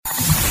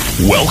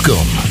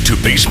Welcome to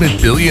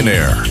Basement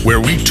Billionaire, where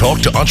we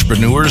talk to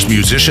entrepreneurs,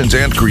 musicians,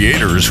 and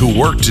creators who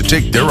work to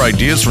take their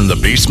ideas from the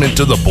basement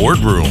to the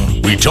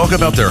boardroom. We talk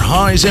about their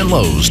highs and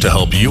lows to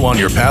help you on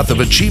your path of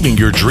achieving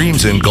your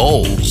dreams and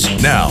goals.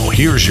 Now,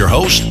 here's your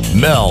host,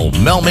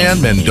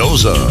 Melman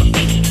Mendoza.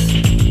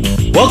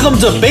 Welcome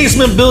to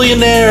Basement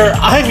Billionaire.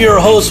 I'm your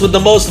host with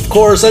the most, of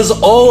course, as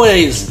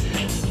always,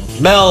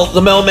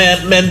 the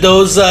Melman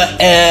Mendoza,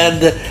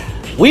 and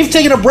we've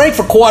taken a break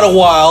for quite a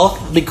while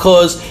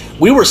because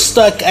we were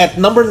stuck at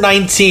number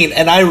 19,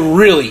 and I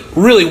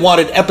really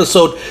wanted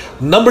episode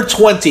number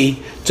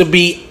 20 to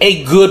be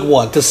a good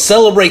one, to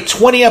celebrate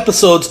 20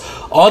 episodes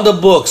on the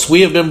books.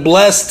 We have been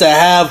blessed to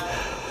have,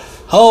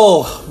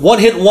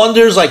 one-hit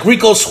wonders like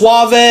Rico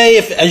Suave,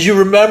 as you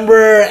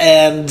remember,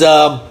 and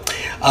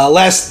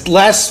last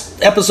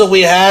episode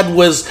we had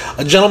was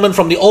a gentleman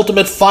from the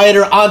Ultimate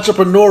Fighter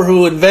entrepreneur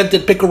who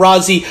invented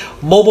Picarazzi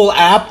mobile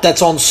app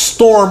that's on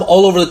Storm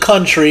all over the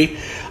country.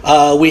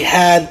 We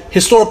had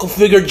historical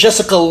figure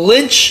Jessica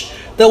Lynch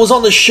that was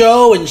on the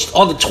show and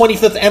on the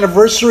 25th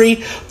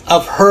anniversary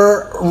of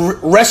her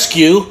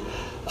rescue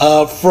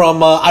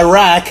from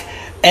Iraq.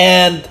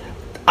 And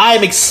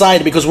I'm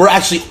excited because we're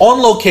actually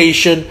on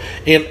location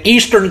in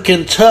Eastern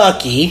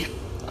Kentucky.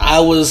 I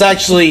was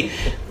actually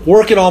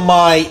working on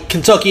my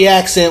Kentucky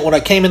accent when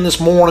I came in this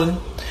morning,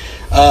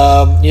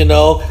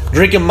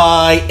 drinking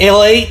my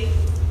Ale,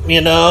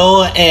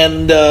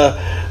 and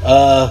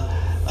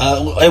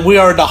we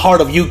are in the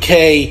heart of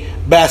UK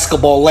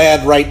basketball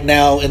land right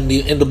now in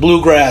the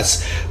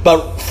bluegrass.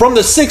 But from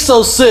the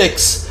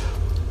 606,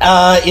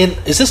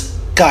 is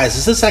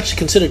this actually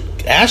considered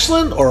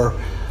Ashland or?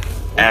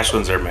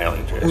 Ashland's our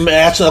mailing address.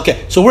 Ashland,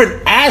 okay. So we're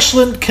in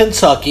Ashland,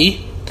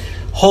 Kentucky,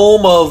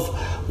 home of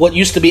what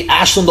used to be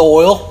Ashland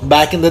Oil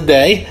back in the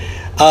day,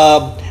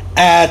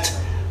 at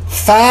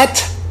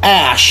Fat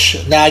Ash.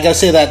 Now I gotta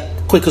say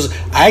that quick because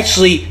I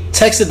actually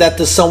texted that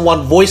to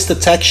someone, voice to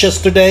text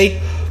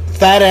yesterday.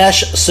 Fat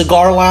Ash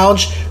Cigar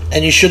Lounge,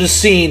 and you should have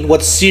seen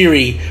what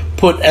Siri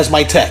put as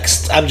my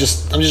text. I'm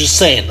just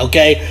saying,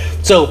 okay?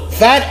 So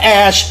Fat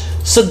Ash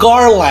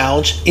Cigar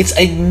Lounge, it's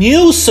a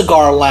new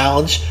cigar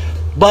lounge,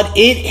 but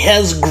it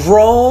has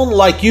grown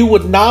like you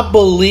would not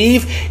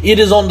believe. It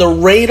is on the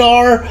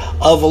radar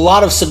of a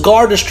lot of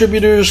cigar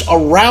distributors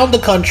around the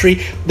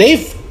country.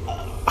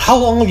 How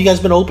long have you guys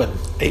been open?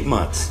 8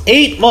 months.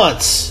 8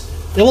 months.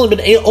 They've only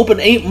been open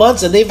 8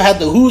 months, and they've had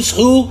the who's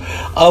who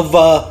of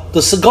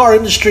the cigar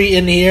industry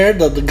in here.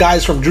 The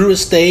guys from Drew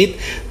Estate,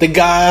 the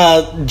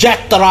guy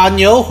Jack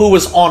Tarano, who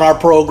was on our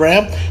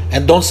program.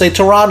 And don't say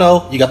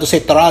Tarano, you got to say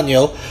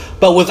Tarano.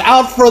 But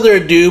without further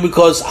ado,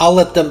 because I'll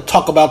let them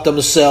talk about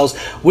themselves,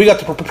 we got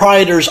the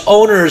proprietors,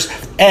 owners,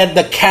 and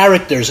the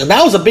characters. And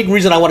that was a big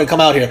reason I want to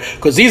come out here,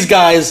 because these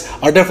guys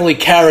are definitely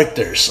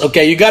characters.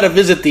 Okay, you got to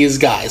visit these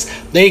guys.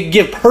 They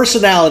give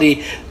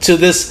personality to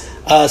this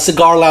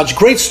cigar lounge.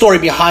 Great story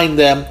behind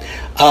them.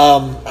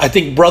 I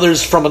think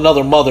brothers from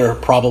another mother,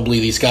 probably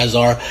these guys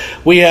are.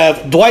 We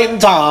have Dwight and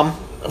Tom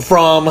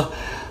from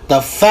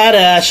the Fat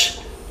Ash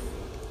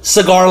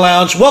Cigar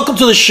Lounge. Welcome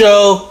to the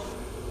show,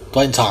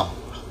 Dwight and Tom.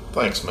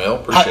 Thanks, Mel.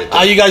 Appreciate that.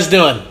 How you guys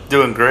doing?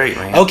 Doing great,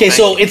 man. Okay,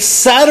 so it's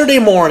Saturday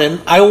morning.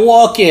 I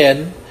walk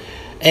in,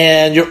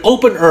 and you're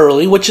open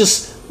early, which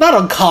is not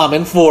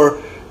uncommon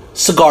for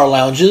cigar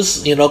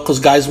lounges, because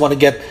guys want to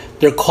get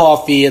their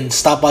coffee and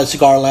stop by the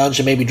cigar lounge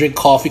and maybe drink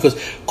coffee, because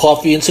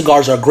coffee and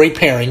cigars are a great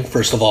pairing,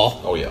 first of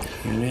all. Oh, yeah.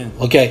 Amen.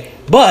 Okay,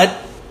 but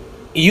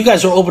you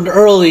guys are open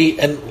early,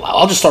 and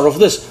I'll just start off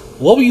with this.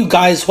 Why were you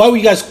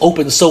guys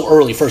open so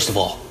early, first of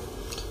all?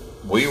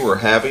 We were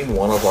having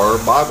one of our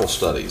Bible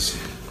studies.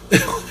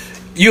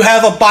 You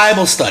have a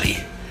Bible study.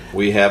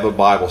 We have a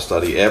Bible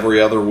study every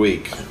other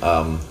week.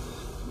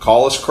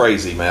 Call us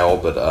crazy, Mel,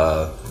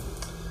 but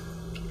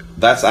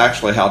that's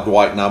actually how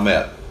Dwight and I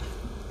met.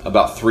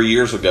 About 3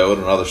 years ago at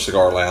another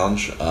cigar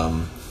lounge,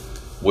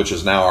 which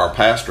is now our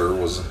pastor,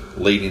 was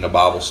leading a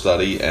Bible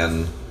study,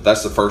 and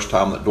that's the first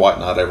time that Dwight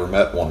and I had ever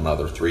met one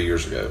another 3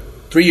 years ago.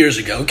 3 years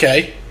ago,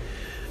 okay.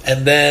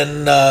 And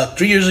then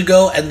 3 years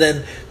ago, and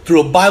then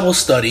through a Bible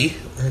study,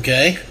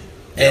 okay.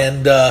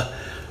 And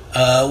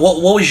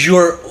what was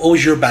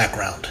your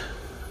background?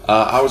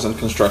 I was in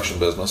construction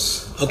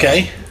business.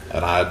 Okay.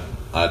 And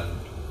I'd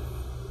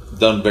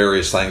done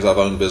various things. I've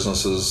owned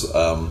businesses,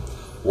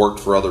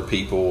 worked for other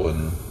people,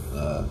 and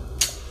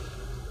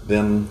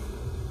then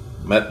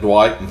met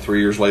Dwight, and 3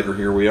 years later,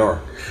 here we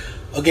are.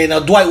 Okay, now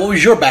Dwight, what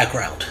was your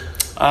background?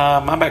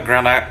 My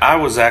background, I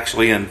was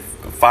actually in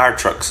fire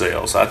truck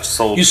sales.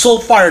 You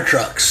sold fire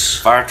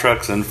trucks. Fire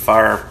trucks and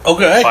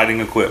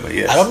fighting equipment,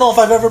 yes. I don't know if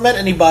I've ever met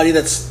anybody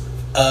that's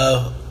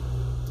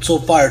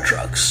sold fire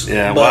trucks.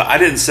 Yeah, well, I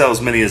didn't sell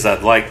as many as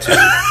I'd like to.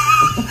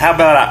 How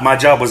about my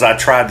job was I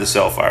tried to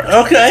sell fire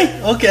trucks.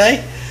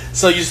 Okay.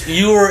 So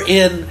you were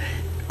in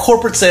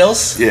corporate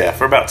sales. Yeah,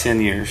 for about 10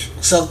 years.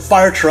 Sell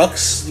fire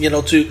trucks,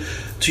 to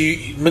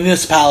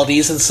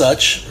municipalities and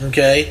such.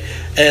 Okay,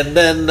 and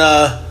then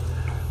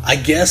I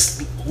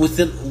guess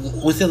within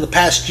the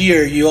past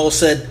year, you all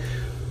said,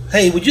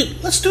 "Hey,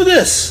 let's do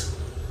this."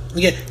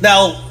 Okay,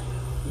 now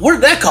Where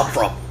did that come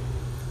from?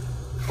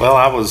 Well,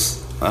 I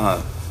was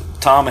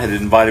Tom had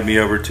invited me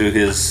over to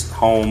his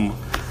home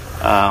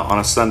on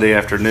a Sunday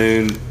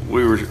afternoon.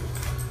 We were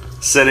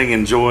sitting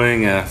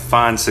enjoying a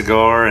fine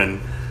cigar,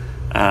 and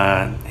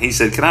he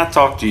said, "Can I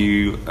talk to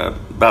you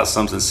about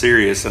something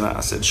serious?" And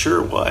I said,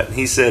 "Sure, what?" And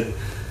he said,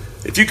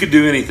 "If you could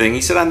do anything,"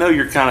 he said, "I know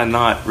you're kind of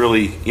not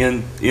really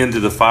into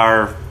the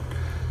fire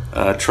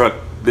truck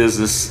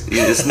business.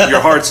 Your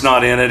heart's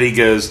not in it." He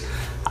goes,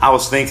 "I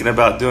was thinking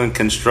about doing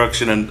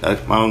construction and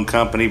my own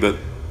company, but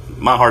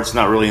my heart's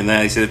not really in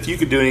that." He said, "If you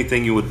could do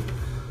anything you would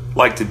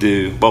like to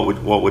do, what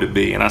would it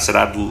be?" And I said,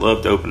 "I'd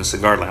love to open a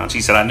cigar lounge."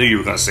 He said, "I knew you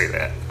were going to say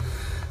that."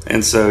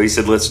 And so he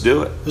said, "Let's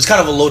do it." It was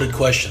kind of a loaded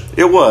question.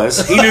 It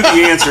was. He knew the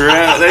answer.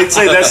 They'd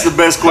say that's the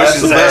best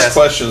questions. That's the best asked.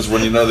 questions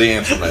when you know the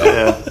answer, man.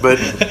 Yeah, but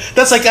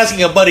That's like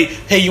asking a buddy,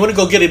 "Hey, you want to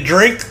go get a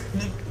drink?"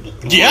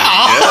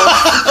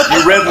 Yeah.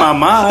 you read my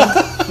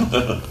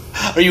mind.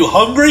 Are you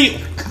hungry?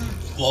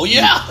 Well,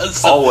 yeah.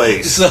 So,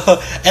 Always.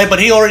 But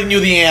he already knew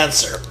the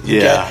answer.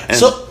 Yeah. Okay?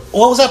 So,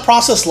 what was that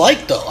process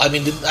like, though? I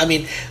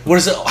mean,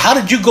 how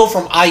did you go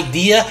from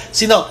idea?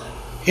 See, now,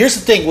 here's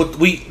the thing.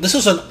 This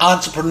is an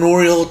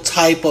entrepreneurial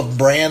type of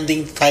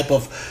branding, type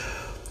of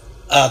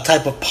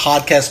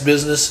podcast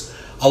business.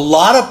 A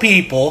lot of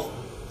people,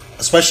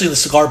 especially in the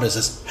cigar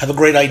business, have a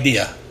great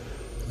idea.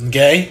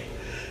 Okay.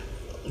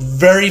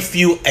 Very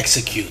few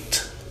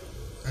execute.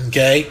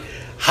 Okay.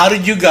 How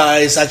did you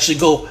guys actually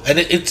go? And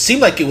it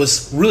seemed like it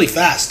was really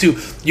fast too.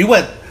 You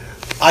went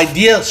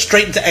idea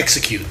straight into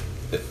execute.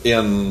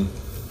 In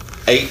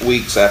 8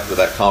 weeks after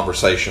that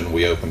conversation,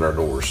 we opened our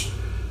doors.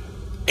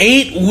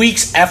 8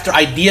 weeks after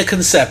idea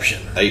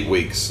conception. 8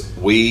 weeks.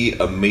 We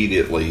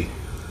immediately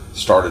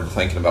started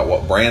thinking about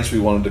what brands we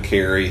wanted to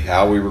carry,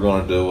 how we were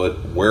going to do it,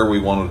 where we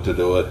wanted to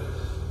do it.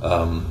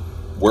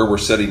 Where we're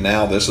sitting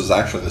now, this is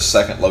actually the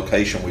second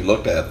location we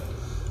looked at,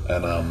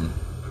 and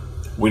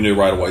we knew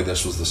right away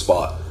this was the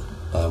spot.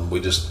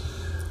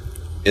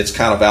 It's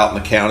kind of out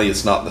in the county,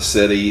 it's not in the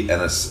city,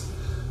 and it's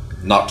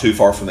not too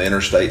far from the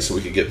interstate, so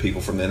we could get people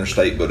from the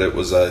interstate, but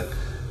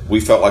we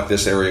felt like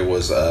this area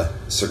was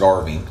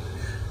cigar-ving.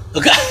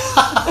 Okay.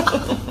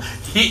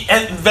 He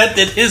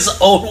invented his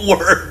own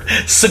word,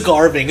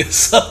 cigar-ving.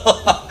 So.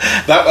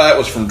 That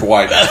was from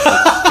Dwight.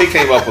 He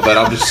came up with that.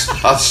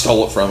 I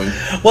stole it from him.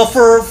 Well,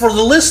 for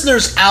the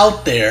listeners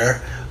out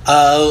there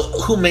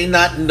who may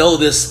not know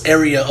this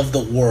area of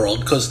the world,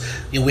 because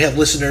we have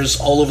listeners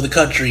all over the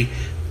country,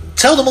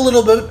 tell them a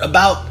little bit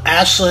about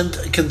Ashland,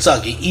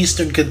 Kentucky,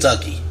 Eastern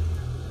Kentucky.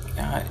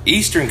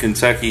 Eastern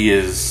Kentucky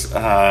is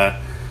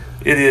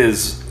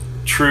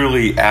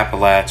truly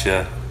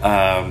Appalachia.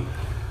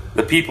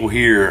 The people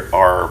here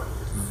are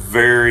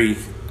they're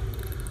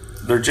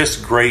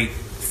just great,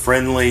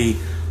 friendly,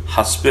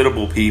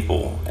 hospitable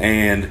people,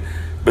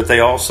 but they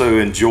also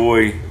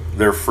enjoy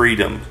their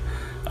freedom.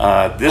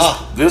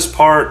 This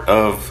part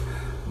of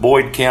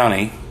Boyd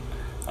County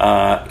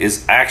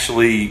is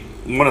actually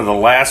one of the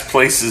last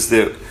places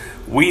that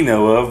we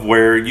know of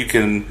where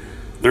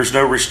there's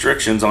no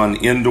restrictions on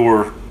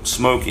indoor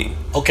smoking.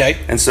 Okay.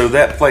 And so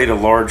that played a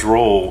large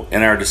role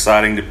in our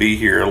deciding to be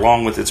here,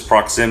 along with its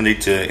proximity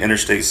to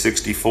Interstate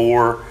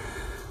 64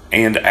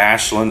 and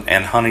Ashland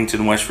and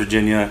Huntington, West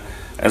Virginia,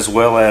 as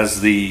well as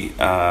the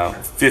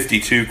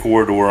 52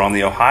 corridor on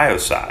the Ohio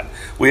side.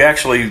 We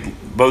actually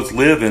both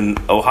live in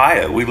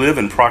Ohio. We live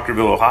in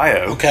Proctorville,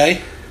 Ohio.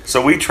 Okay.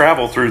 So we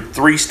travel through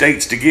 3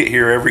 states to get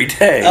here every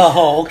day.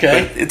 Oh,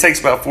 okay. But it takes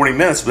about 40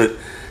 minutes, but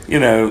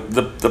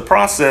the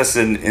process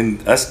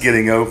in us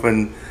getting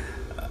open,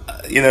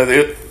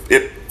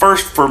 it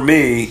first for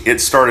me, it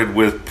started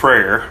with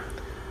prayer.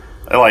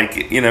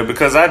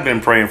 Because I'd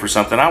been praying for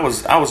something. I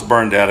was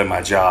burned out in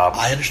my job.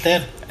 I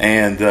understand.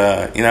 And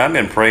I've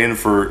been praying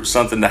for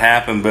something to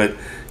happen, but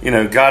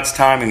God's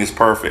timing is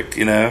perfect,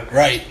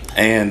 Right.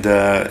 And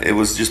it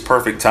was just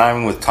perfect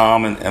timing with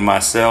Tom and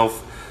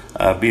myself,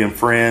 being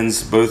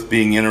friends, both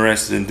being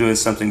interested in doing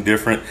something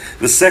different.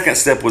 The second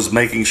step was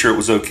making sure it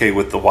was okay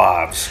with the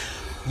wives.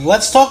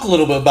 Let's talk a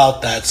little bit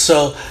about that.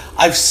 So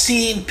I've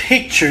seen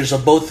pictures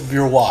of both of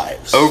your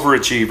wives.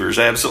 Overachievers,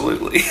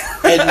 absolutely.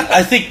 And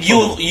I think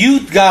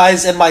you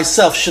guys and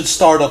myself should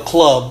start a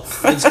club.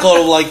 It's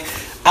called like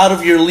Out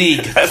of Your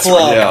League That's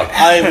Club. right, yeah.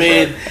 I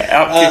mean,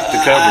 Outkick the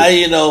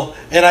covers.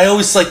 And I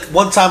always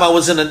one time I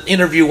was in an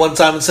interview one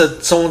time and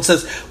someone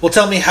says, "Well,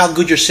 tell me how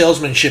good your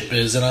salesmanship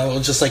is," and I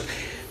was just like,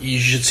 "You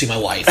should see my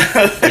wife."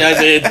 I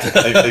mean,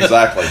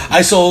 Exactly.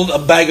 I sold a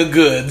bag of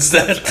goods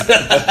that's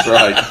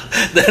right.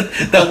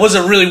 that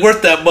wasn't really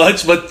worth that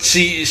much, but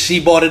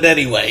she bought it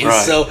anyway.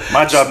 Right. So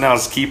my job now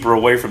is to keep her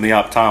away from the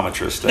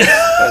optometrist.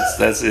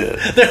 That's it.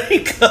 there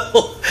you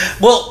go.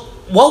 Well,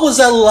 what was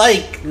that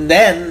like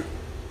then,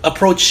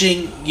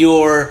 approaching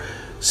your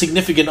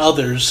significant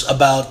others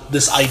about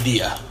this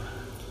idea?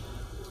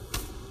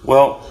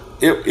 Well,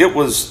 it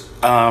was.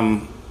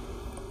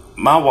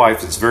 My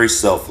wife is very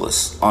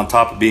selfless, on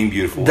top of being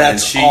beautiful.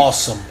 That's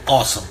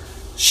awesome.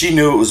 She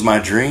knew it was my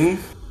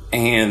dream,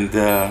 and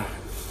oh,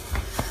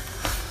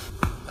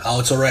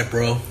 it's all right,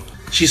 bro.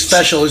 She's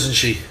special, isn't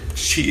she?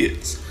 she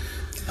is.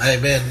 Hey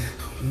man,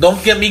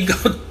 don't get me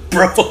going,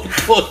 bro.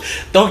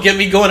 Don't get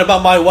me going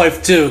about my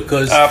wife too,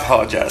 because I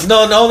apologize.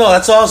 No,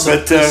 that's awesome.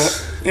 But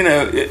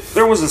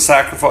there was a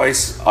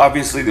sacrifice,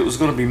 obviously, that was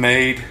going to be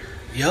made.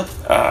 Yep.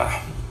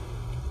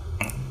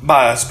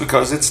 By us,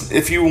 because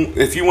if you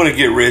want to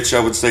get rich,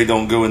 I would say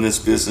don't go in this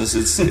business.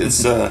 It's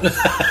not going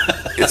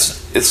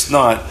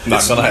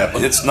to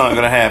happen. It's not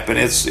going to happen.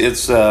 It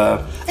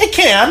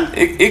can.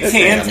 It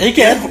can. It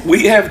can.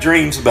 We have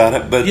dreams about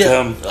it, but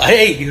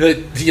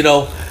hey,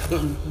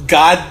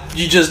 God,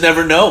 you just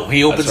never know.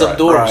 He opens up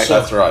doors. Right.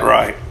 So. That's right.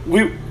 Right.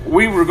 We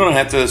were going to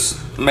have to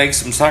make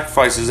some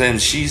sacrifices,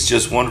 and she's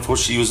just wonderful.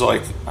 She was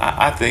like,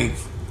 I think.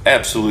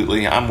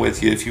 Absolutely, I'm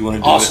with you if you want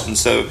to do it. And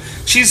so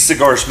she's a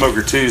cigar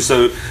smoker too.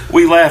 So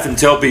we laugh and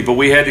tell people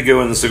we had to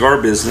go in the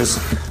cigar business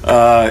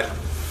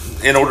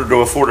in order to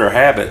afford our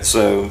habit.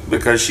 So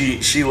because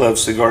she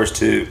loves cigars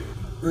too.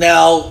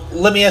 Now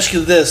let me ask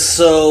you this.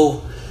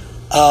 So,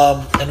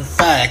 in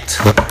fact,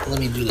 let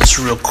me do this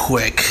real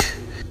quick.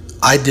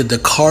 I did the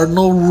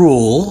cardinal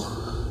rule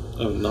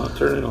of not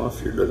turning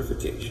off your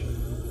notification.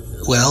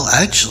 Well,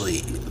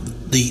 actually,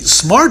 the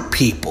smart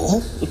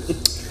people.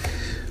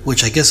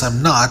 Which I guess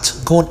I'm not,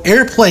 go in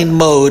airplane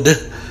mode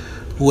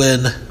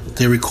when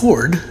they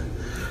record,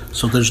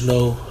 so there's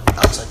no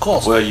outside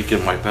calls. Well, you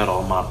can wipe out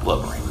all my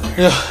blubbering there.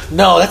 Yeah,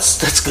 no, that's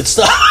good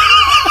stuff.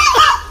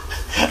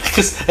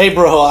 Because hey,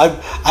 bro,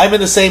 I'm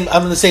in the same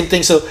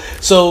thing.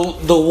 So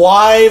the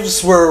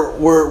wives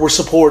were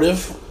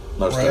supportive.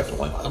 Most right?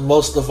 definitely.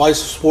 Most of the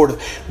wives were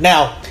supportive.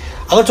 Now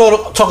I'm going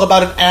to talk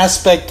about an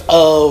aspect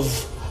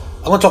of.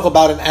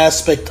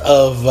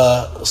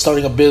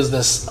 Starting a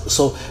business.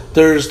 So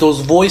there's those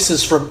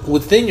voices from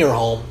within your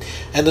home,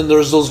 and then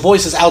there's those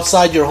voices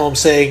outside your home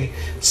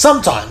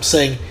sometimes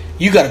saying,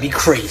 you got to be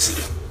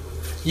crazy.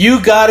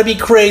 You got to be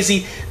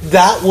crazy.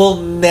 That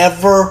will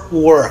never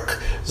work.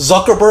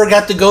 Zuckerberg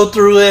had to go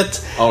through it.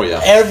 Oh,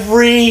 yeah.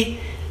 Every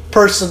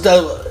person,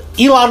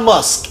 Elon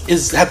Musk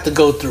had to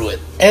go through it.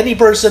 Any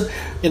person,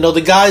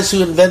 the guys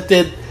who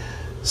invented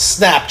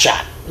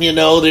Snapchat.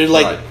 They're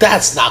like, right.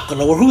 That's not going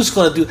to work. Who's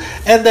going to do?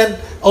 And then,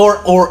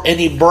 or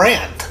any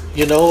brand,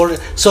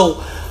 so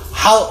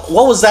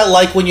what was that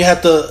like when you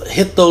had to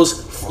hit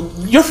those,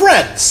 your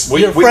friends,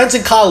 friends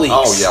and colleagues?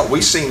 Oh yeah, we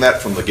seen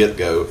that from the get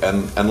go,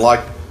 and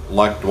like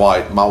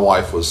Dwight, my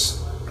wife was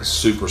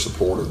super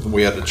supportive.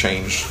 We had to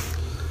change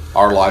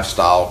our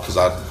lifestyle because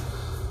I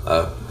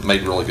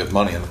made really good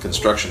money in the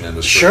construction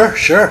industry.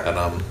 Sure.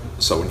 And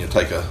so when you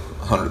take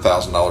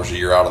 $100,000 a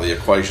year out of the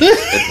equation,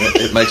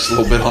 it makes it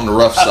a little bit on the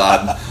rough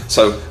side.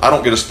 So I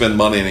don't get to spend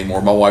money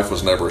anymore. My wife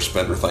was never a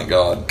spender, thank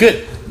God.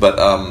 Good. But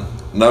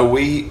no,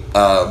 we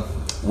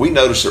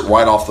noticed it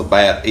right off the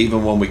bat.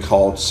 Even when we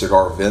called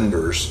cigar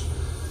vendors,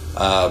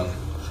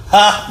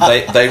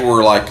 they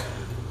were like,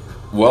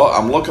 "Well,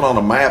 I'm looking on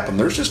a map, and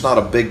there's just not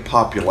a big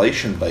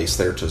population base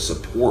there to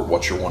support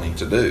what you're wanting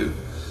to do."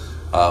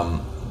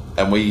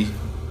 And we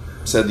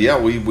said, "Yeah,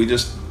 we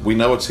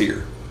know it's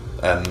here."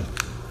 And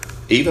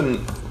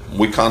even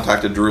we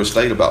contacted Drew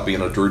Estate about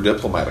being a Drew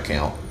Diplomat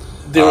account.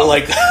 They were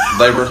like,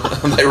 they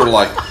were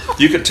like,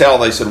 you could tell.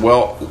 They said,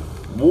 "Well,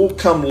 we'll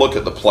come look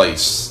at the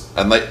place."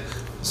 And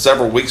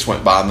several weeks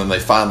went by, and then they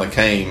finally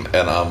came.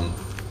 And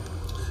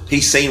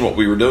he's seen what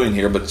we were doing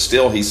here, but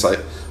still, he's like,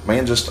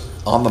 "Man, just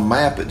on the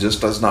map, it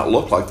just does not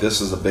look like this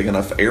is a big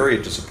enough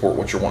area to support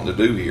what you're wanting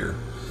to do here."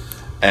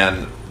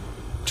 And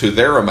to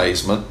their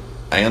amazement,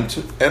 and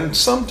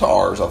some to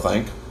ours, I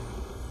think,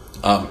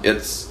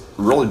 it's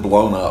really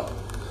blown up.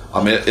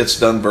 I mean, it's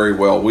done very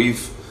well.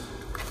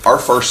 Our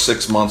first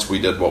 6 months, we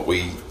did what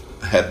we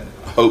had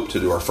hoped to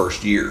do our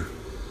first year.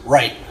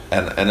 Right.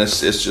 And it's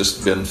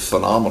just been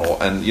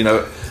phenomenal. And,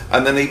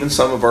 and then even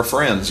some of our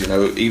friends,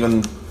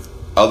 even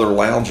other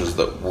lounges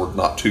that were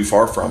not too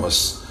far from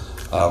us,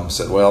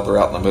 said, well, they're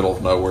out in the middle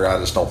of nowhere. I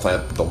just don't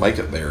think they'll make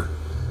it there.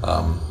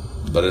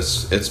 But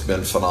it's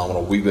been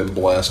phenomenal. We've been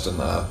blessed,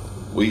 and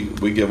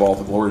we give all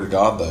the glory to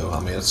God, though. I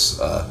mean,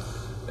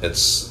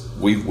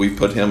 we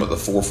put Him at the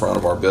forefront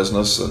of our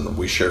business, and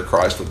we share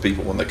Christ with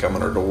people when they come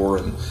in our door,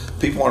 and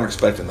people aren't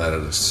expecting that at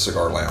a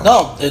cigar lounge.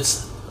 No,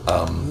 it's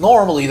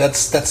normally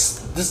this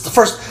is the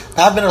first.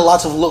 I've been in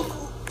lots of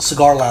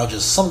cigar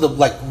lounges, some of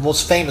the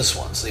most famous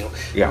ones,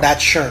 Nat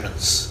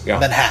Sherman's,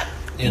 Manhattan,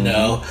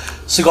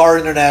 Cigar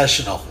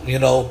International,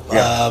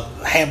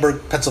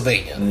 Hamburg,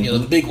 Pennsylvania,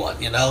 the big one,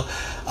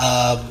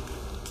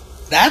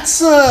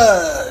 that's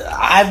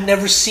I've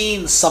never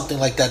seen something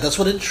like that. That's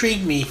what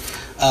intrigued me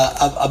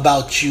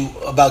about you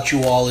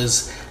all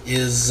is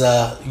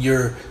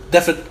your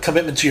definite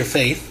commitment to your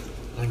faith,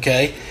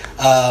 okay,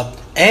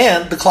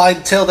 and the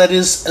clientele that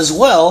is as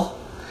well.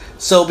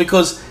 So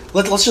because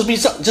let's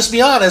just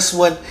be honest,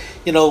 when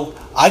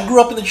I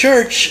grew up in the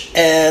church,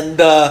 and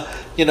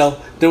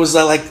there was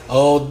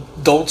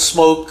don't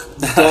smoke,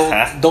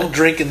 don't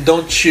drink, and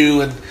don't chew,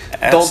 and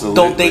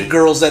don't date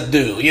girls that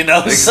do,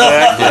 Exactly, so.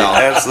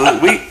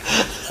 Absolutely.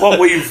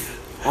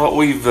 What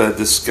we've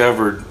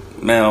discovered,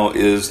 Mel,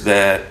 is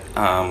that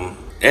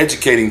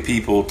educating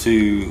people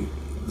to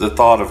the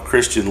thought of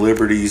Christian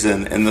liberties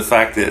and the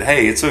fact that,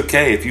 hey, it's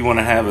okay if you want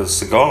to have a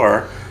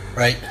cigar.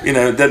 Right. You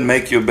know, it doesn't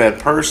make you a bad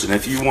person.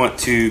 If you want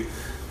to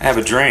have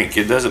a drink,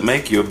 it doesn't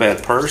make you a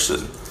bad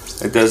person.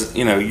 It does.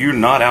 You know, you're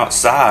not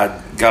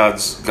outside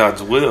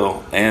God's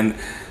will. And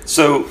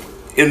so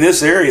in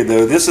this area,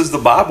 though, this is the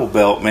Bible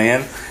Belt,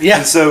 man. Yeah.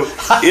 And so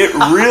it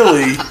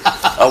really,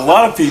 a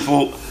lot of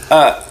people,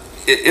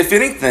 if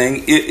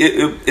anything,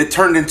 it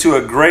turned into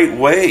a great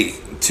way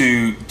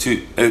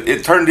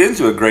it turned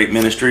into a great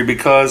ministry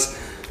because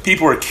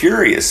people are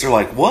curious. They're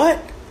like,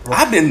 what?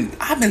 I've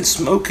been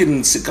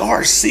smoking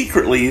cigars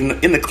secretly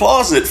in the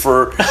closet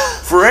for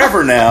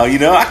forever now. You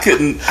know, I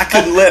couldn't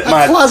let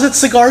my closet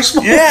cigar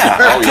smoker. Yeah,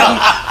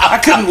 I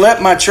couldn't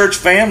let my church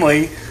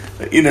family,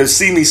 you know,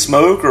 see me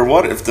smoke, or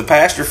what if the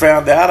pastor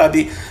found out? I'd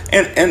be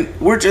and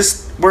we're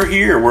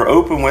here. We're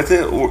open with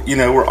it. You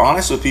know, we're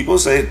honest with people.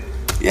 Say,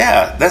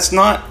 yeah, that's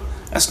not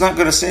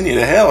going to send you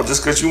to hell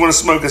just because you want to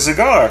smoke a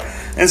cigar.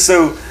 And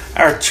so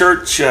our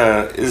church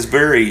is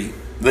very.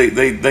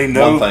 They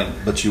know one thing,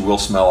 but you will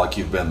smell like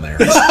you've been there.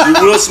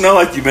 You will smell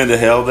like you've been to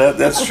hell.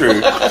 That's true.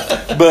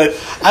 But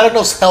I don't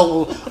know if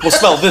hell will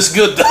smell this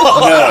good though.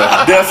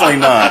 No, definitely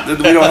not.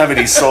 We don't have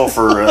any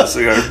sulfur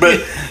cigars.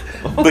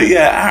 But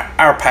yeah,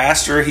 our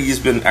pastor,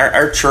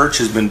 our church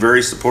has been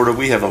very supportive.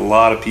 We have a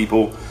lot of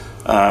people.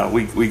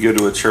 We go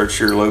to a church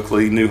here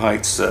locally, New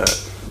Heights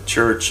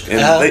Church,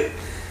 and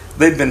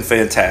they've been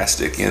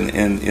fantastic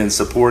in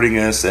supporting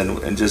us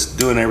and just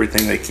doing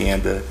everything they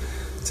can to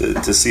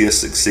see us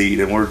succeed,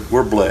 and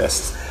we're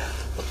blessed.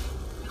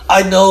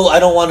 I know I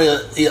don't want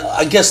to.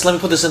 I guess let me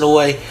put this in a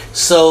way.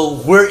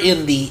 So we're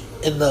in the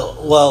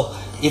well.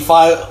 If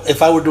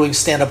I were doing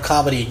stand-up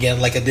comedy again,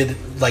 like I did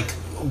like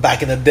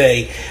back in the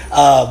day,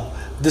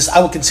 this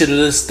I would consider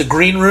this the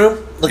green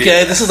room. Okay,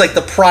 Yeah. This is like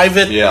the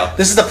private. Yeah.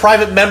 This is the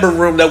private member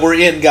room that we're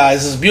in,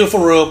 guys. This is a beautiful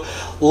room.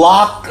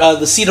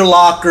 The cedar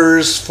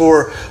lockers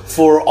for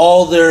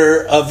all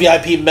their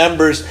VIP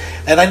members.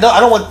 And I know I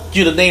don't want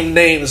you to name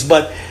names,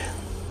 but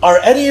are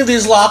any of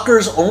these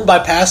lockers owned by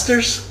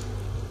pastors?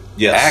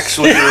 Yes.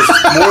 Actually, there's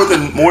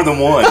more than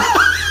one.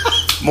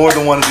 More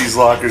than one of these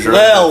lockers are.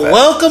 Well,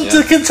 welcome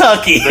to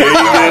Kentucky. There you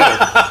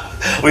go.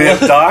 We have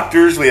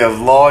doctors, we have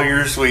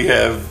lawyers, we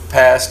have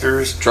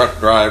pastors, truck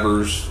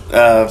drivers,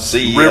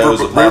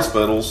 CEOs of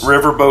hospitals,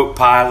 riverboat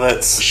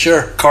pilots,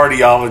 Sure.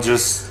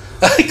 cardiologists.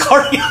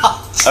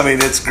 Cardiologists. I mean,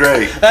 it's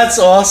great. That's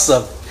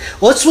awesome.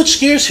 Well, let's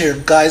switch gears here,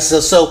 guys.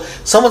 So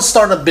someone's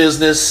starting a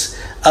business,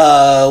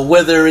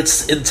 whether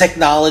it's in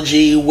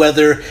technology,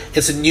 whether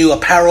it's a new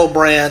apparel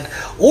brand,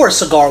 or a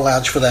cigar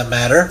lounge for that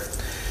matter.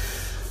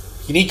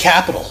 You need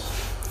capital,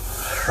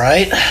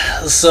 right?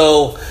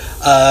 So,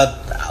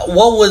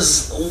 what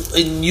was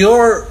in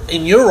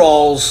your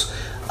all's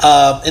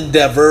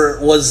endeavor?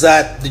 Was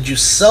that, did you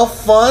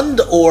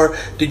self-fund, or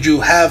did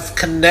you have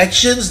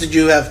connections? Did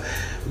you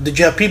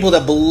have people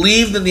that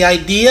believed in the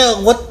idea?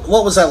 What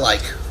was that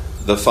like?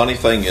 The funny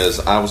thing is,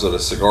 I was at a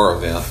cigar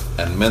event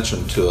and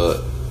mentioned to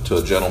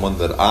a gentleman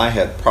that I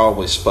had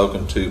probably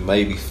spoken to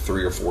maybe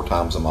 3 or 4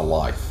 times in my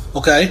life.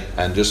 Okay.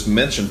 And just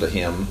mentioned to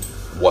him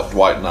what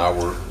Dwight and I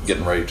were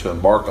getting ready to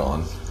embark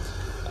on,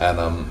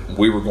 and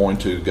we were going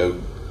to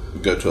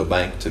go to a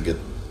bank to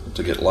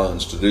get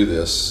loans to do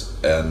this.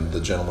 And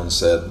the gentleman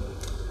said,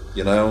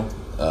 you know,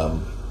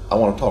 I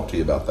want to talk to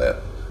you about that.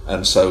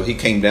 And so he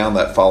came down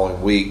that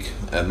following week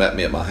and met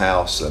me at my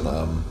house, and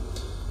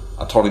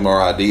I told him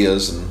our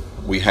ideas, and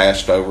we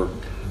hashed over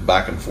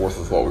back and forth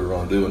with what we were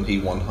going to do, and he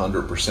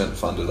 100%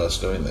 funded us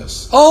doing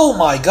this. Oh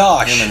my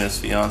gosh! Him and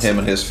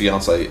his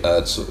fiance.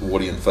 It's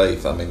Woody and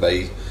Faith. I mean,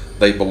 they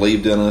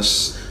believed in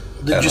us.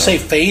 Did you say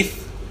Faith?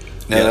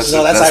 Yeah, that's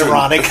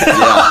ironic.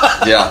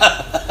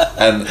 Yeah.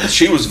 And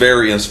she was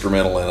very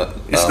instrumental in it.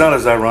 It's not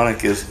as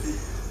ironic as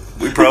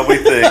we probably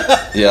think.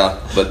 Yeah,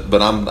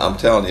 but I'm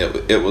telling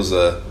you, it was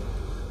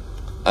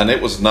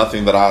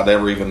nothing that I'd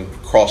ever even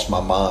crossed my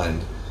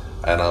mind,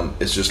 and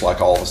it's just like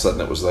all of a sudden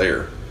it was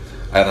there,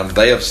 and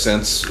they have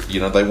since, you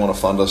know, they want to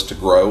fund us to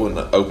grow and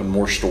open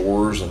more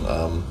stores,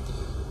 and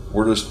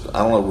we're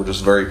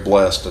just very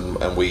blessed,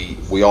 and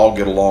we all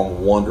get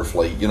along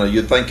wonderfully. You know,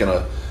 you'd think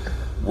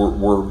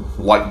we're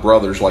like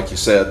brothers, like you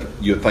said.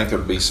 You'd think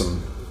there'd be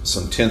some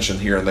tension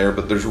here and there,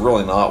 but there's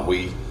really not.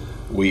 We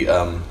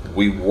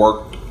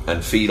work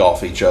and feed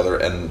off each other,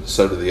 and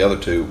so do the other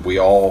two. We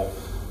all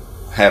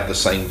have the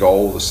same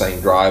goal, the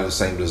same drive, the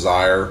same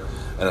desire,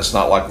 and it's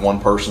not like one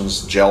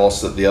person's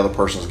jealous that the other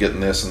person's getting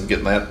this and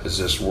getting that. It's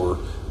just we're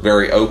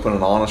very open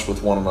and honest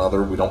with one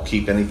another. We don't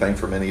keep anything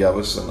from any of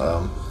us,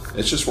 and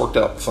it's just worked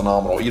out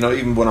phenomenal. You know,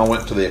 even when I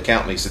went to the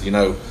accountant, he said, you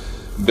know,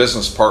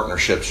 business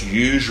partnerships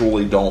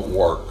usually don't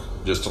work,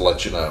 just to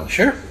let you know.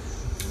 Sure.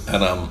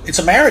 And it's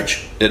a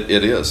marriage. It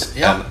is.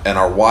 Yeah. And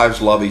our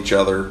wives love each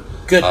other.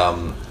 Good.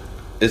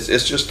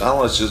 It's just, I don't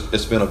know,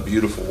 it's been a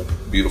beautiful,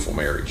 beautiful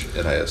marriage.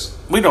 It has.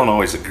 We don't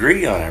always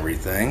agree on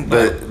everything,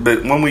 but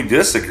when we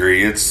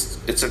disagree,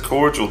 it's a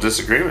cordial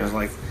disagreement. It's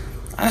like,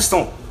 I just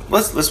don't.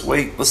 Let's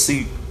wait. Let's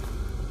see.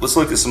 Let's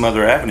look at some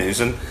other avenues.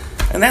 And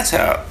And that's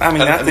how, I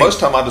mean, And I think most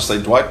time I just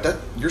say, Dwight,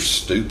 you're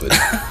stupid.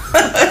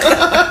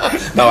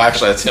 No,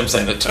 actually, that's him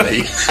saying it to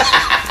me.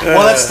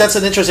 Well, that's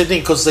an interesting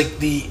thing because like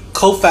the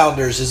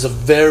co-founders is a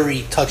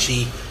very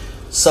touchy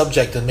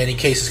subject in many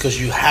cases because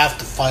you have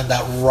to find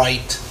that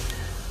right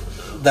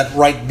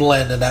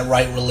blend and that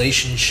right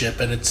relationship,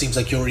 and it seems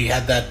like you already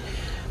had that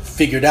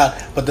figured out.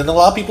 But then a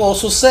lot of people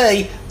also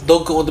say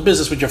don't go into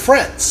business with your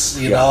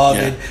friends. You know, I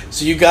mean,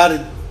 so you got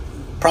to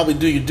probably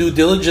do your due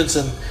diligence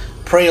and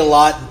pray a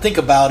lot and think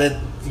about it.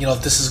 You know,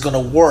 if this is going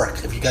to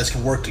work, if you guys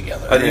can work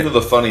together. And you know,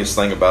 the funniest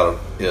thing about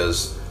it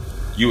is,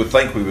 you would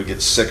think we would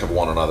get sick of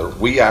one another.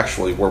 We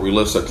actually, where we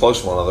live so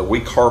close to one another, we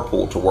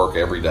carpool to work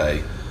every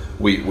day.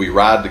 We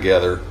ride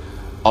together.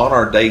 On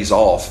our days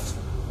off,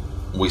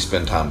 we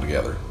spend time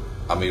together.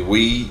 I mean,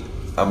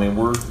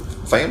 we're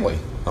family.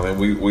 I mean,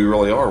 we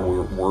really are.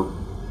 We're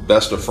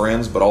best of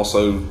friends, but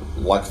also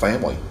like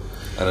family.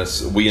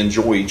 And we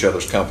enjoy each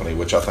other's company,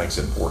 which I think is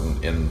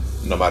important in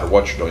no matter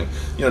what you're doing.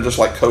 You know, just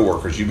like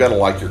coworkers, you got to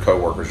like your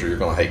coworkers, or you're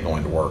going to hate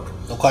going to work.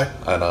 Okay.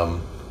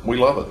 And we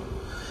love it.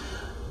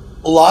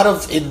 A lot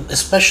of,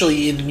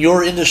 especially in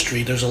your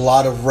industry, there's a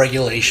lot of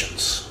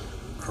regulations.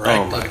 Correct?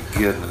 oh my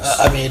goodness.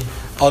 I mean,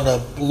 on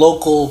a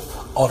local,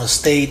 on a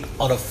state,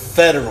 on a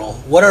federal.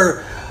 What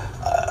are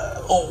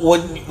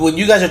when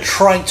you guys are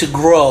trying to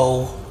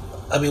grow?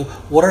 I mean,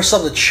 what are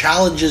some of the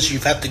challenges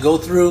you've had to go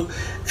through,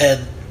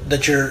 and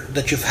that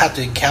you've had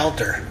to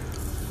encounter?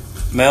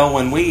 Mel,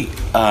 when we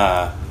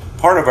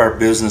part of our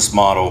business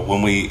model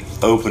when we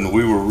opened,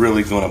 we were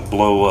really going to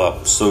blow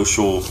up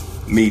social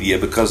media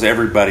because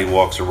everybody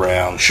walks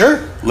around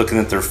looking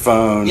at their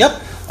phone.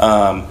 Yep.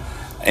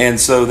 And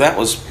so that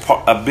was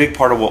a big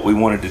part of what we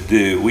wanted to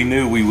do. We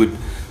knew we would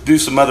do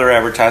some other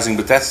advertising,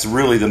 but that's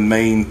really the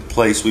main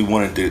place we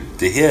wanted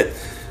to hit.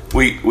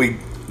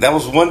 That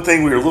was one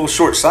thing we were a little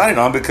short-sighted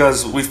on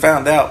because we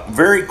found out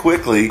very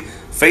quickly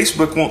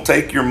Facebook won't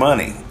take your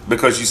money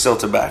because you sell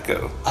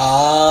tobacco.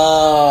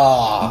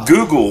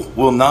 Google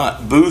will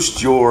not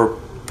boost your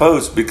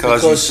post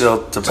because you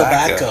sell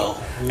tobacco.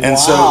 And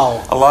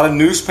so a lot of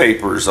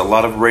newspapers, a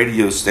lot of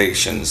radio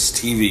stations,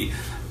 TV,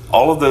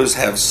 all of those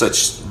have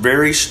such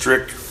very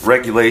strict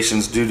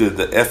regulations due to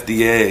the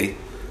FDA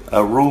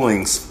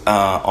rulings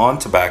on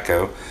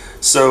tobacco.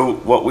 So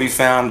what we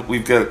found,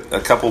 we've got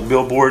a couple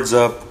billboards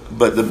up,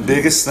 but the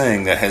biggest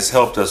thing that has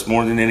helped us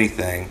more than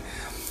anything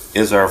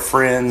is our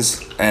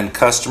friends and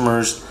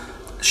customers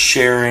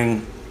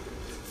sharing.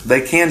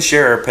 They can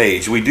share our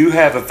page. We do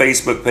have a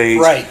Facebook page.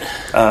 Right.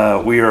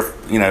 We are,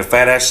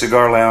 Fat Ash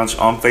Cigar Lounge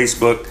on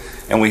Facebook,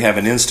 and we have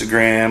an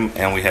Instagram,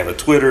 and we have a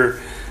Twitter,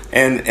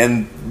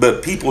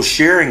 but people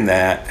sharing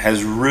that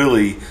has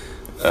really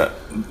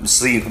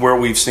seen where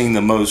we've seen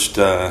the most,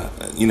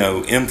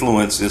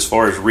 influence as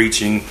far as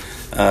reaching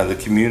the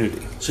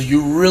community. So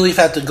you really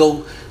have to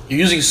go. You're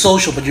using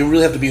social, but you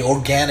really have to be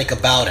organic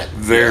about it.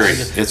 Very.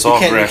 It's all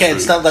grassroots.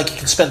 It's not like you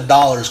can spend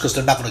dollars because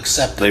they're not going to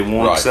accept it. They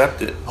won't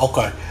accept it.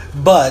 Okay.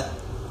 But,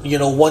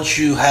 once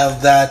you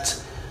have that,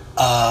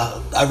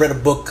 I read a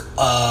book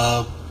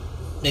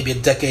maybe a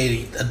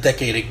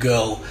decade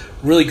ago,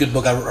 really good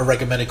book I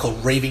recommend it,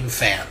 called Raving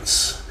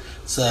Fans.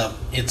 It's a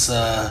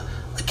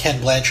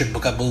Ken Blanchard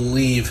book, I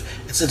believe.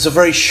 It's a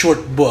very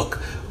short book,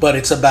 but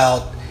it's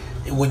about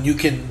when you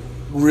can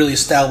really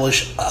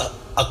establish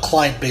a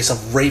client base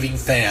of raving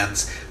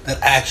fans that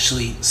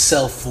actually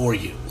sell for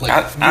you.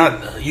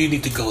 You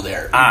need to go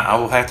there. I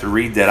will have to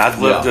read that. I'd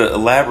love to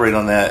elaborate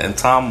on that, and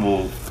Tom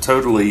will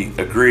totally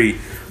agree.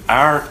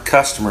 Our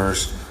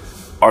customers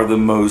are the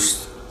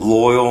most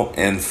loyal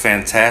and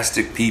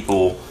fantastic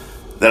people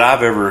that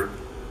I've ever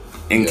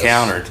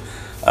encountered.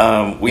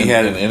 In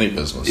any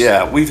business.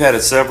 Yeah, we've had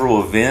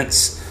several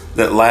events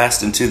that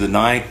last into the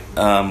night,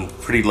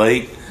 pretty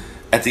late.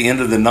 At the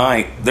end of the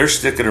night, they're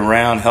sticking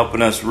around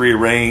helping us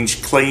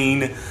rearrange,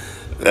 clean,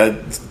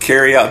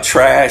 carry out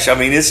trash. I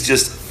mean,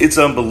 it's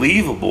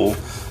unbelievable,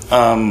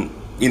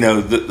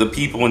 the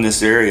people in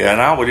this area. And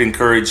I would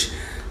encourage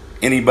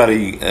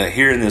anybody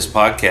hearing this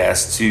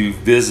podcast to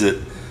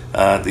visit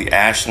the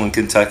Ashland,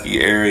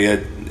 Kentucky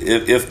area,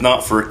 if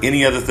not for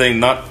any other thing,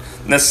 not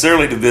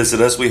necessarily to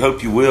visit us. We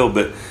hope you will,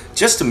 but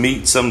just to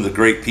meet some of the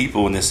great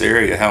people in this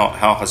area, how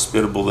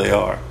hospitable they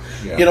are.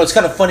 Yeah. It's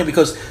kind of funny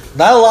because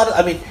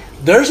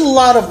there's a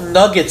lot of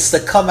nuggets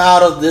that come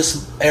out of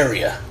this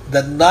area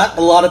that not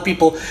a lot of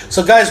people.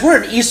 So, guys,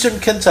 we're in Eastern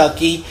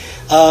Kentucky.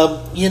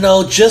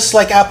 Just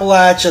like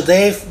Appalachia,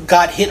 they've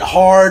got hit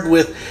hard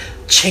with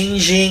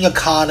changing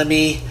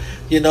economy.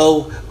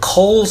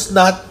 Coal's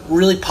not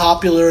really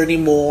popular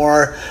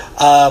anymore.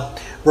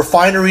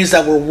 Refineries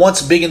that were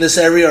once big in this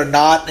area are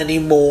not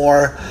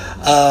anymore.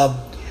 Out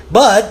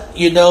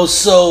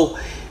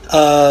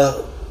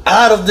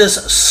of this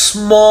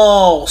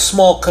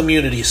small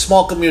community,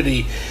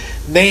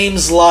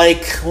 names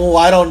like,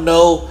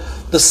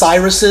 the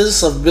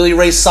Cyruses of Billy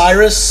Ray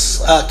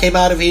Cyrus came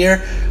out of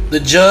here.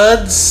 The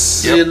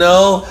Judds,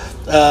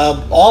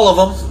 all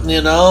of them,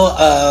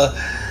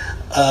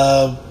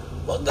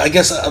 I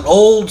guess an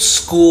old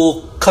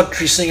school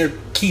country singer,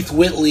 Keith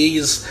Whitley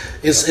is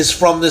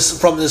from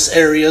this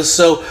area.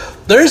 So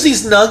there's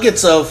these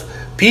nuggets of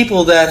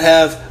people that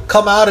have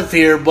come out of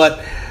here, but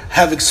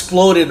have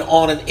exploded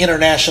on an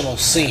international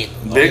scene.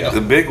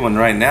 The big one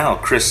right now,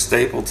 Chris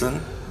Stapleton.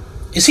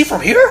 Is he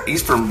from here?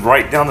 He's from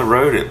right down the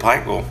road at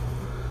Pikeville.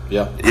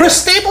 Yeah. Chris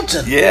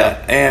Stapleton.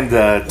 Yeah, and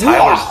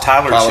Tyler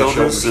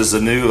Childers is a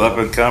new up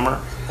and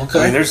comer. Okay.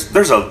 I mean, there's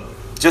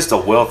just a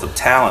wealth of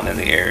talent in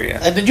the area.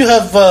 And then you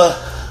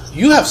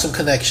have some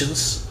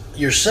connections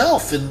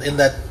yourself in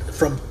that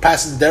from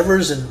past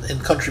endeavors in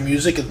country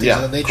music and things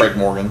of that nature.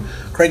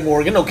 Craig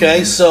Morgan.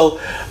 Okay, so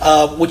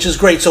which is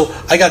great. So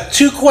I got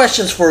two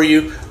questions for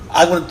you.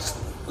 I'm going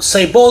to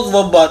say both of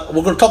them, but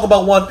we're going to talk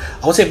about one.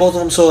 I want to say both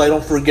of them so I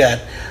don't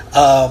forget.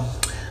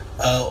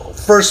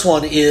 First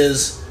one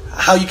is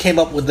how you came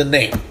up with the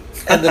name,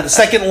 and then the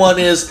second one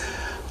is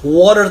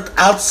what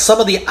are some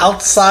of the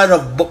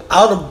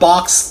out of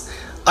box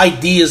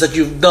ideas that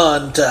you've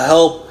done to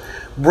help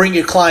bring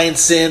your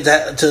clients in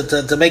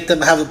to make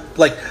them have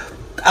like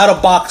out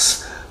of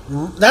box,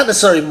 not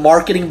necessarily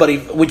marketing,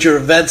 but with your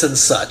events and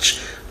such.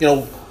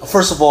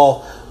 First of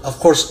all, of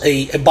course,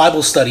 a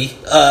Bible study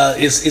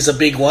is a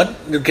big one.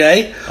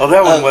 Okay. Well,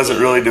 that one wasn't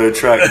really to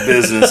attract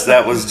business.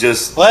 That was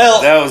just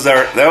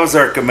that was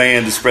our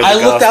command to spread the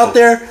gospel. I looked out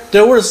there.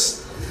 There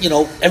was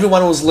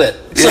everyone was lit.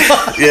 So,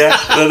 yeah.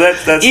 So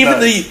that's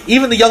even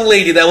the young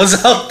lady that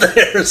was out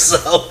there.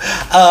 So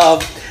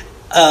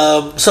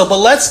but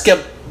let's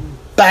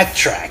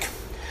backtrack.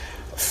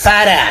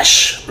 Fat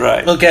Ash.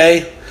 Right.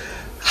 Okay.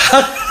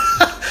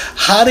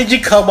 How did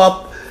you come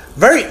up?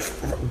 Very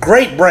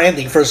great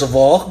branding, first of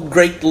all.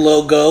 Great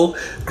logo.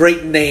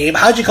 Great name.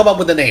 How did you come up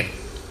with the name?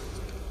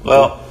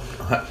 Well,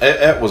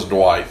 it was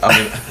Dwight. I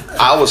mean,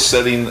 I was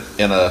sitting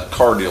in a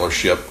car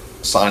dealership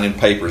signing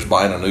papers,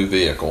 buying a new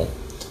vehicle,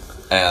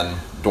 and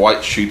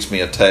Dwight shoots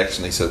me a text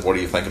and he said, "What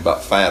do you think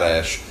about Fat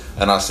Ash?"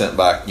 And I sent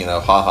back,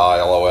 ha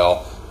ha,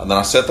 LOL. And then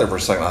I sat there for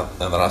a second,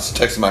 and then I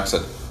texted him back and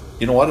said,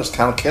 "You know what? It's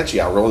kind of catchy.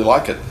 I really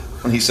like it."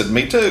 And he said,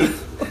 "Me too."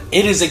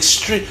 It is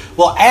extreme.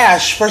 Well,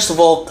 Ash, first of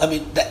all, I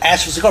mean, the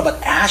Ash was a car, but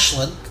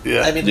Ashland,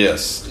 yeah. I mean,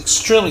 yes.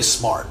 Extremely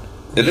smart.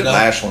 It isn't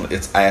Ashland,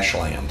 it's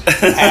Ashland.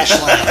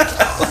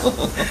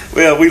 Ashland.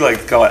 Well, we like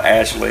to call it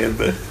Ashland,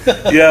 but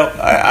yeah,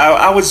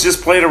 I was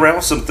just playing around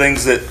with some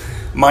things that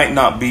might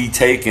not be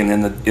taken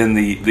in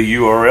the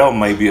URL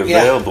may be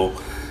available.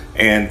 Yeah.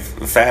 And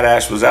Fat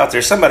Ash was out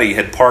there. Somebody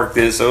had parked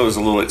it, so it was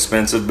a little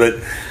expensive, but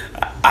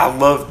I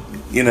loved,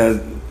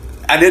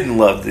 I didn't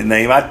love the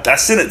name. I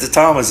sent it to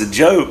Tom as a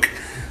joke,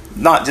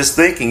 not just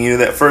thinking,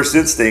 that first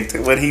instinct.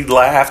 When he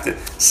laughed,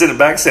 sent it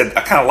back and said,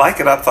 "I kind of like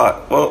it." I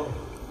thought, well,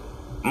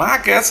 I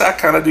guess I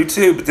kind of do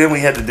too. But then we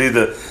had to do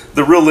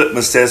the real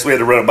litmus test. We had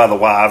to run it by the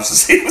wives to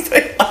see if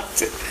they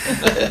liked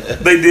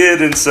it. They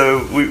did, and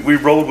so we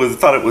rolled with it.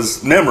 Thought it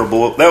was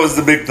memorable. That was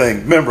the big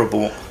thing,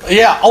 memorable.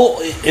 Yeah. Oh,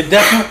 it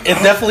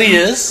definitely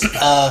is.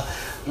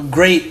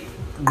 Great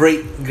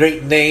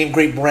name,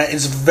 great brand.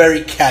 It's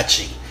very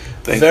catchy.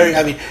 Thank you.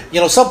 I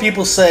mean, some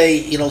people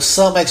say,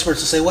 some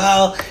experts will say,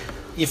 well,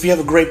 if you have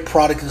a great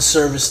product and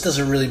service, it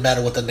doesn't really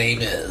matter what the name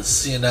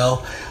is,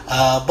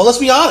 But let's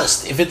be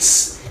honest, if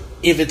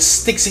it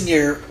sticks in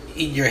your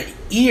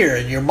ear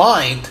and your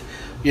mind,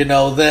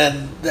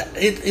 then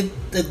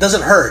it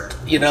doesn't hurt,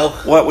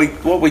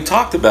 What we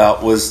talked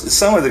about was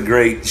some of the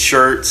great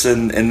shirts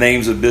and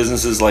names of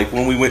businesses. Like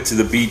when we went to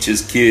the beach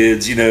as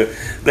kids,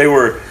 they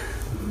were.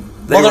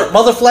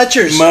 Mother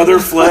Fletcher's. Mother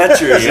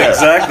Fletcher's, yeah.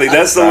 Exactly.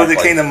 That's the one that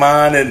came to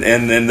mind.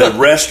 And the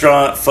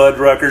restaurant,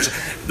 Fuddruckers.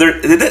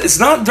 It's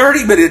not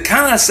dirty, but it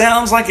kind of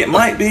sounds like it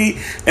might be.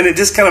 And it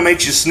just kind of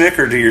makes you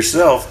snicker to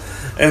yourself.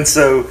 And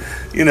so,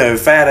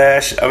 Fat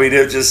Ash, I mean,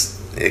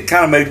 it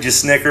kind of made you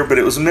snicker, but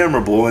it was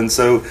memorable. And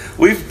so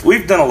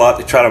we've done a lot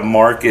to try to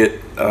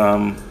market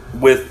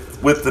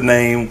with the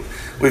name.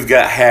 We've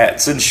got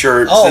hats and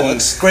shirts and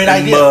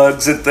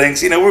mugs and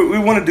things. We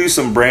want to do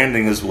some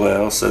branding as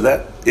well. So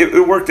that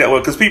it worked out well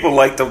because people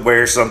like to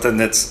wear something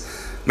that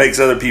makes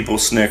other people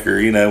snicker,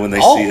 when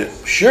they see it.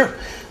 Sure.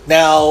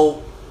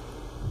 Now,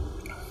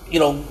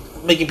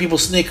 making people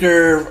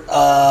snicker,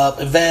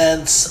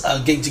 events,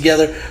 getting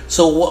together.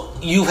 So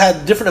you've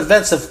had different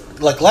events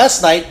like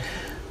last night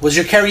was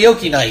your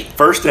karaoke night.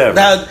 First ever.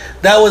 Now,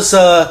 that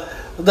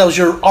was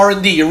your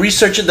R&D, your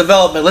research and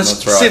development. Let's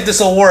see if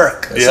this will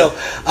work. Yeah. So,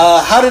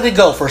 how did it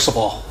go? First of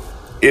all,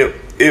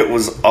 it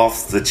was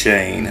off the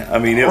chain. I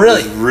mean, it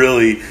really? was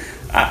really.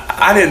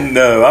 I didn't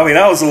know. I mean,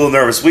 I was a little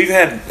nervous. We've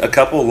had a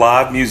couple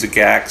live music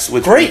acts,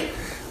 which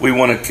we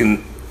want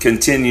to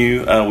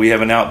continue. We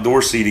have an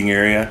outdoor seating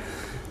area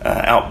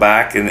out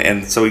back,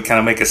 and so we kind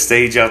of make a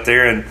stage out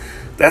there, and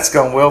that's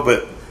gone well.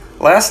 But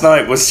last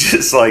night was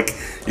just like,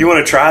 you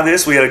want to try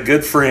this? We had a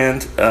good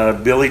friend,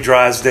 Billy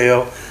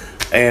Drysdale.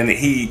 And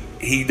he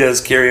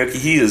does karaoke.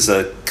 He is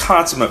a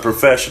consummate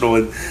professional,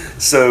 and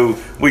so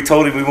we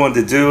told him we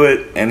wanted to do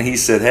it, and he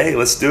said, "Hey,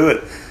 let's do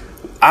it."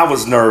 I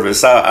was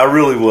nervous. I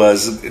really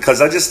was, because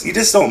you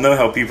just don't know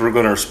how people are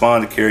going to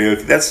respond to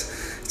karaoke.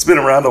 It's been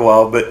around a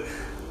while, but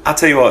I'll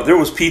tell you what, there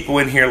was people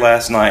in here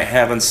last night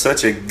having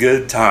such a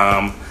good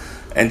time.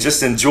 and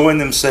just enjoying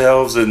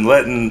themselves and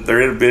letting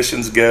their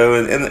inhibitions go.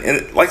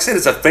 And like I said,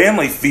 it's a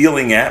family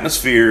feeling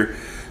atmosphere,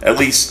 at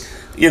least,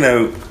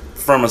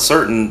 from a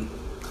certain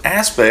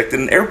aspect.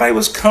 And everybody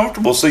was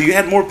comfortable. So you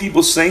had more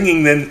people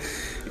singing than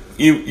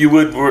you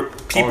would where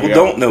people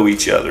don't know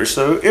each other.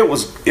 So it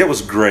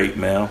was great,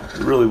 Mel. It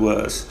really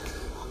was.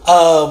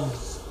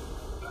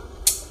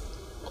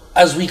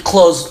 As we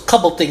close, a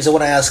couple things I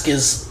want to ask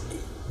is,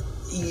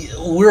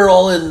 we're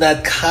all in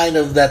that kind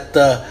of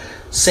that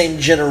same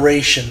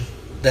generation,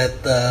 that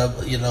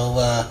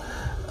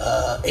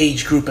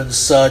age group and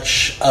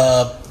such.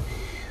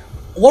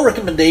 What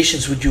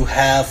recommendations would you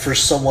have for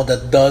someone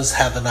that does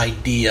have an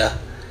idea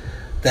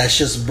that's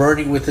just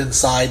burning within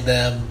inside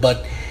them,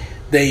 but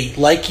they,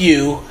 like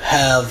you,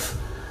 have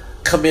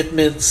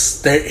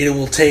commitments that it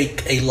will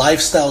take a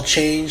lifestyle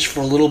change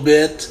for a little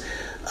bit?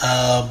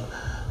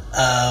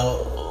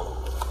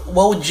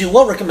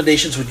 What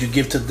recommendations would you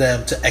give to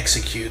them to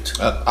execute?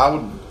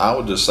 I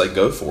would just say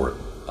go for it,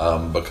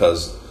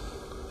 because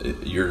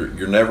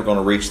you're never going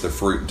to reach the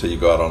fruit until you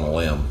go out on a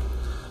limb.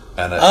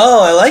 And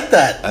I like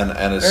that.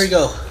 And it's, there you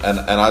go. And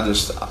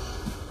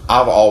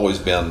I've always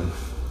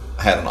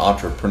had an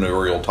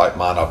entrepreneurial type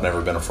mind. I've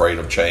never been afraid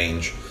of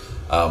change,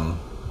 and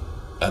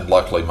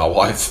luckily my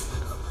wife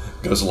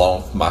goes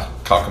along with my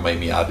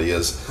cockamamie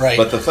ideas. Right.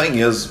 But the thing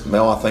is,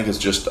 Mel, I think is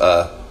just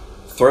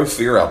throw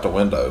fear out the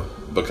window.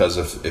 Because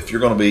if you're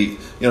going to be,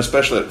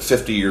 especially at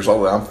 50 years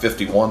old, I'm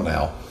 51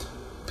 now,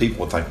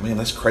 people would think, man,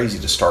 that's crazy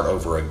to start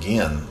over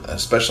again,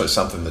 especially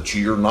something that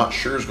you're not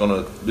sure is going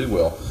to do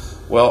well.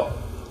 Well,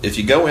 if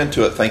you go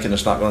into it thinking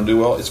it's not going to do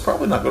well, it's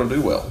probably not going to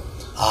do well.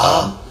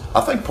 I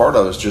think part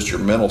of it is just your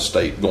mental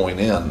state going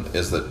in,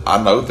 is that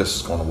I know this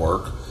is going to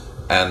work,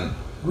 and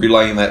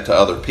relaying that to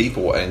other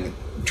people and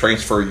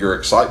transfer your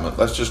excitement.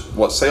 That's just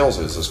what sales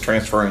is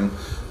transferring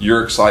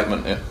your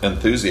excitement and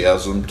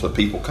enthusiasm to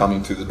people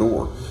coming through the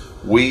door.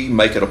 We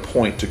make it a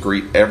point to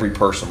greet every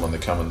person when they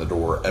come in the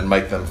door and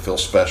make them feel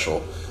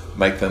special,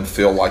 make them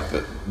feel like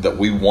that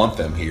we want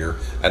them here,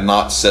 and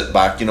not sit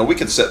back. We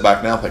could sit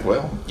back now and think,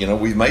 well,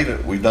 we've made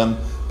it, we've done.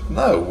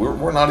 No,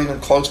 we're not even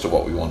close to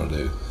what we want to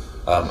do.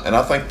 And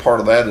I think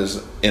part of that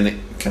is, and it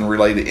can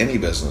relate to any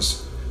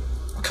business,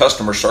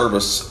 customer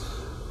service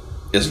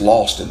is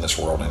lost in this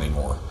world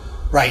anymore.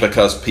 Right.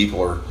 Because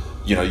people are,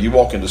 you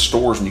walk into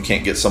stores and you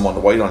can't get someone to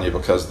wait on you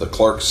because the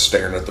clerk's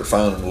staring at their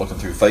phone and looking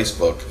through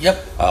Facebook.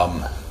 Yep.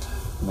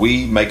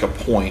 We make a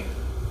point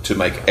to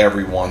make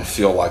everyone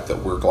feel like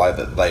that we're glad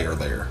that they are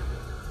there.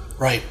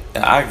 Right.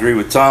 I agree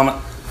with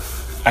Tom.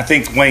 I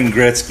think Wayne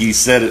Gretzky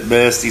said it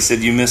best. He said,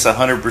 you miss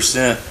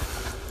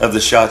 100% of the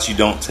shots you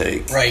don't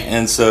take. Right.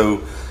 And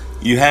so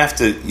you have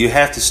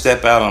to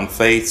step out on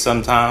faith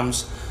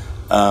sometimes.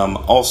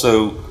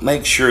 Also,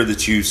 make sure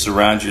that you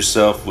surround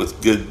yourself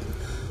with good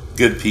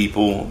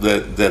people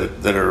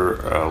that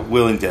are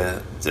willing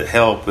to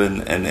help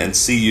and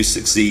see you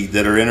succeed,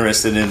 that are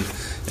interested in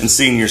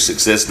seeing your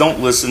success.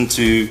 Don't listen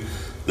to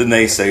the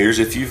naysayers.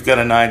 If you've got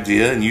an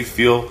idea and you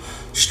feel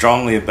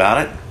strongly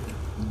about it,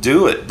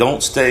 do it.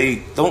 Don't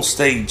stay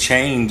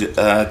chained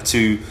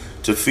to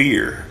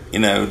fear.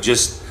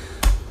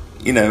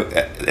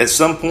 At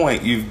some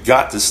point you've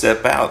got to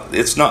step out.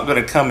 It's not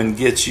going to come and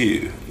get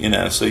you.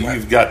 So Right.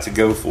 You've got to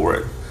go for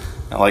it.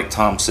 Like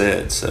Tom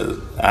said.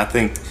 So I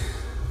think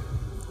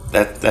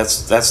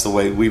that's the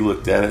way we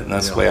looked at it, and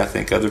that's the way I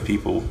think other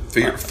people.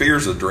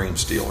 Fear's a dream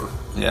stealer.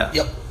 Yeah.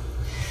 Yep.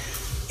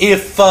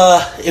 If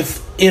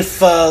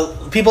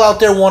people out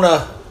there want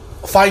to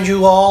find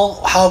you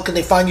all, how can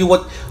they find you?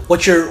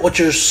 What's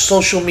your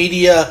social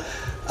media?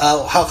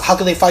 How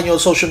can they find you on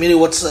social media?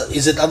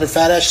 Is it under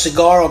Fat Ash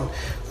Cigar on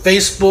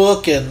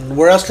Facebook, and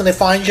where else can they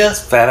find you?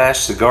 Fat Ash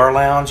Cigar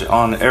Lounge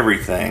on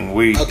everything.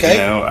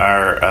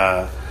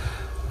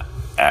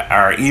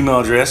 Our email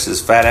address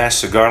is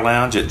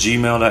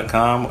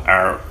fatashcigarlounge@gmail.com.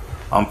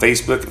 On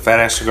Facebook, Fat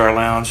Ash Cigar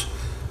Lounge.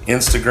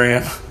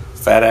 Instagram,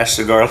 Fat Ash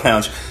Cigar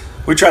Lounge.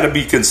 We try to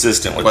be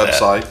consistent with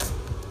Website. that.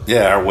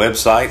 Yeah, our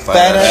website,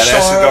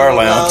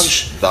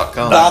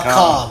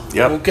 fatashcigarlounge.com.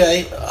 Yep.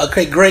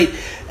 Okay, great.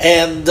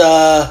 And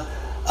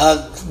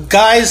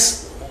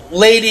guys,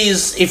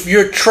 ladies, if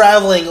you're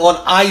traveling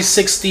on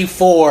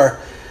I-64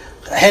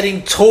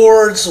 heading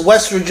towards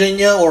West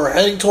Virginia or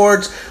heading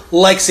towards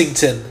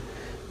Lexington,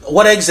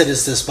 what exit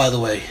is this, by the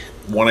way?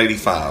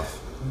 185.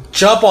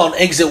 Jump on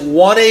exit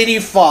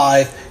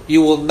 185.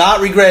 You will not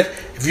regret.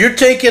 If you're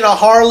taking a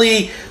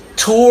Harley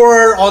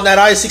tour on that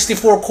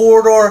I-64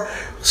 corridor,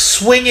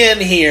 swing in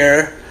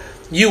here.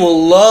 You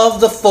will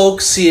love the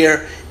folks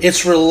here.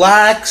 It's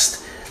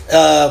relaxed.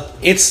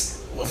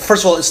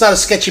 First of all, it's not a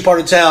sketchy part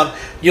of town.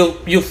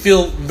 You'll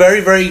feel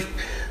very, very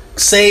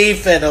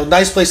safe and a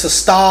nice place to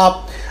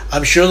stop.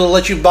 I'm sure they'll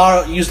let you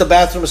use the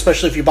bathroom,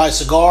 especially if you buy a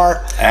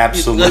cigar.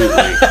 Absolutely.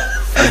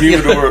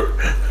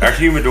 Our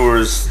humidor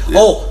is...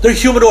 Oh, their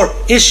humidor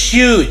is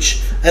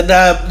huge. And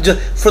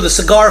for the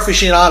cigar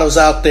aficionados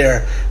out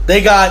there,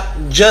 they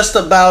got just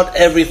about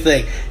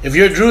everything. If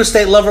you're a Drew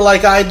Estate lover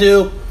like I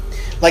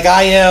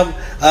am,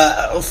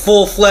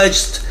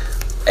 full-fledged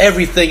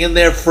everything in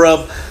there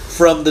from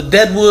from the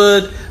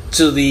Deadwood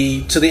to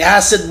the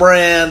Acid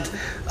brand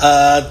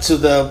to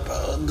the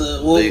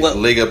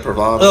Liga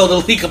Privada. Oh,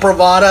 the Liga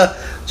Privada,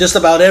 just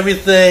about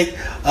everything,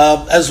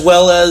 as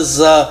well as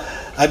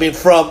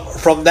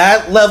from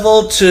that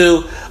level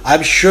to,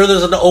 I'm sure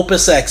there's an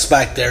Opus X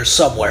back there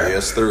somewhere.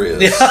 Yes, there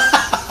is.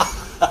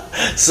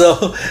 So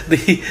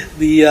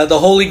the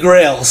Holy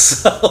Grail.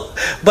 So,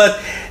 but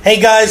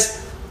hey,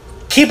 guys,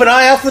 keep an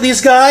eye out for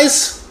these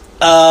guys.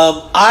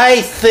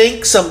 I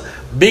think some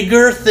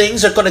bigger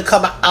things are going to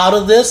come out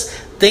of this.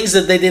 Things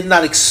that they did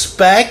not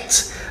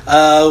expect.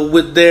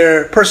 With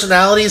their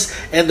personalities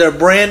and their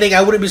branding,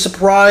 I wouldn't be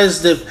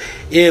surprised if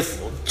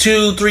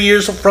 2-3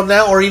 years from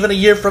now, or even a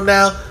year from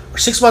now, or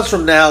 6 months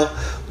from now,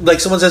 like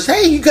someone says,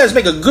 "Hey, you guys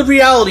make a good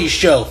reality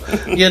show,"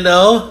 and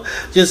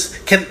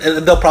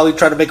they'll probably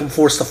try to make them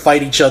forced to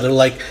fight each other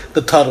like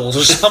the Tuttles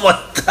or something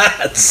like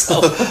that.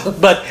 So,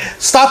 but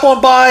stop on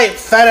by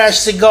Fat Ash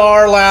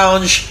Cigar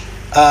Lounge,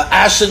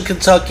 Ashland,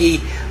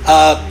 Kentucky.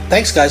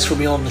 Thanks, guys, for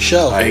being on the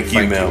show. Thank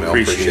you, Mel.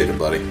 Appreciate it,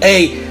 buddy.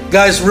 Hey,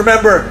 guys,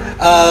 remember,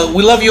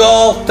 we love you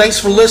all. Thanks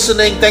for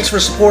listening. Thanks for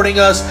supporting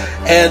us.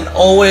 And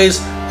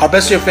always, our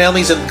best to your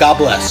families, and God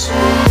bless.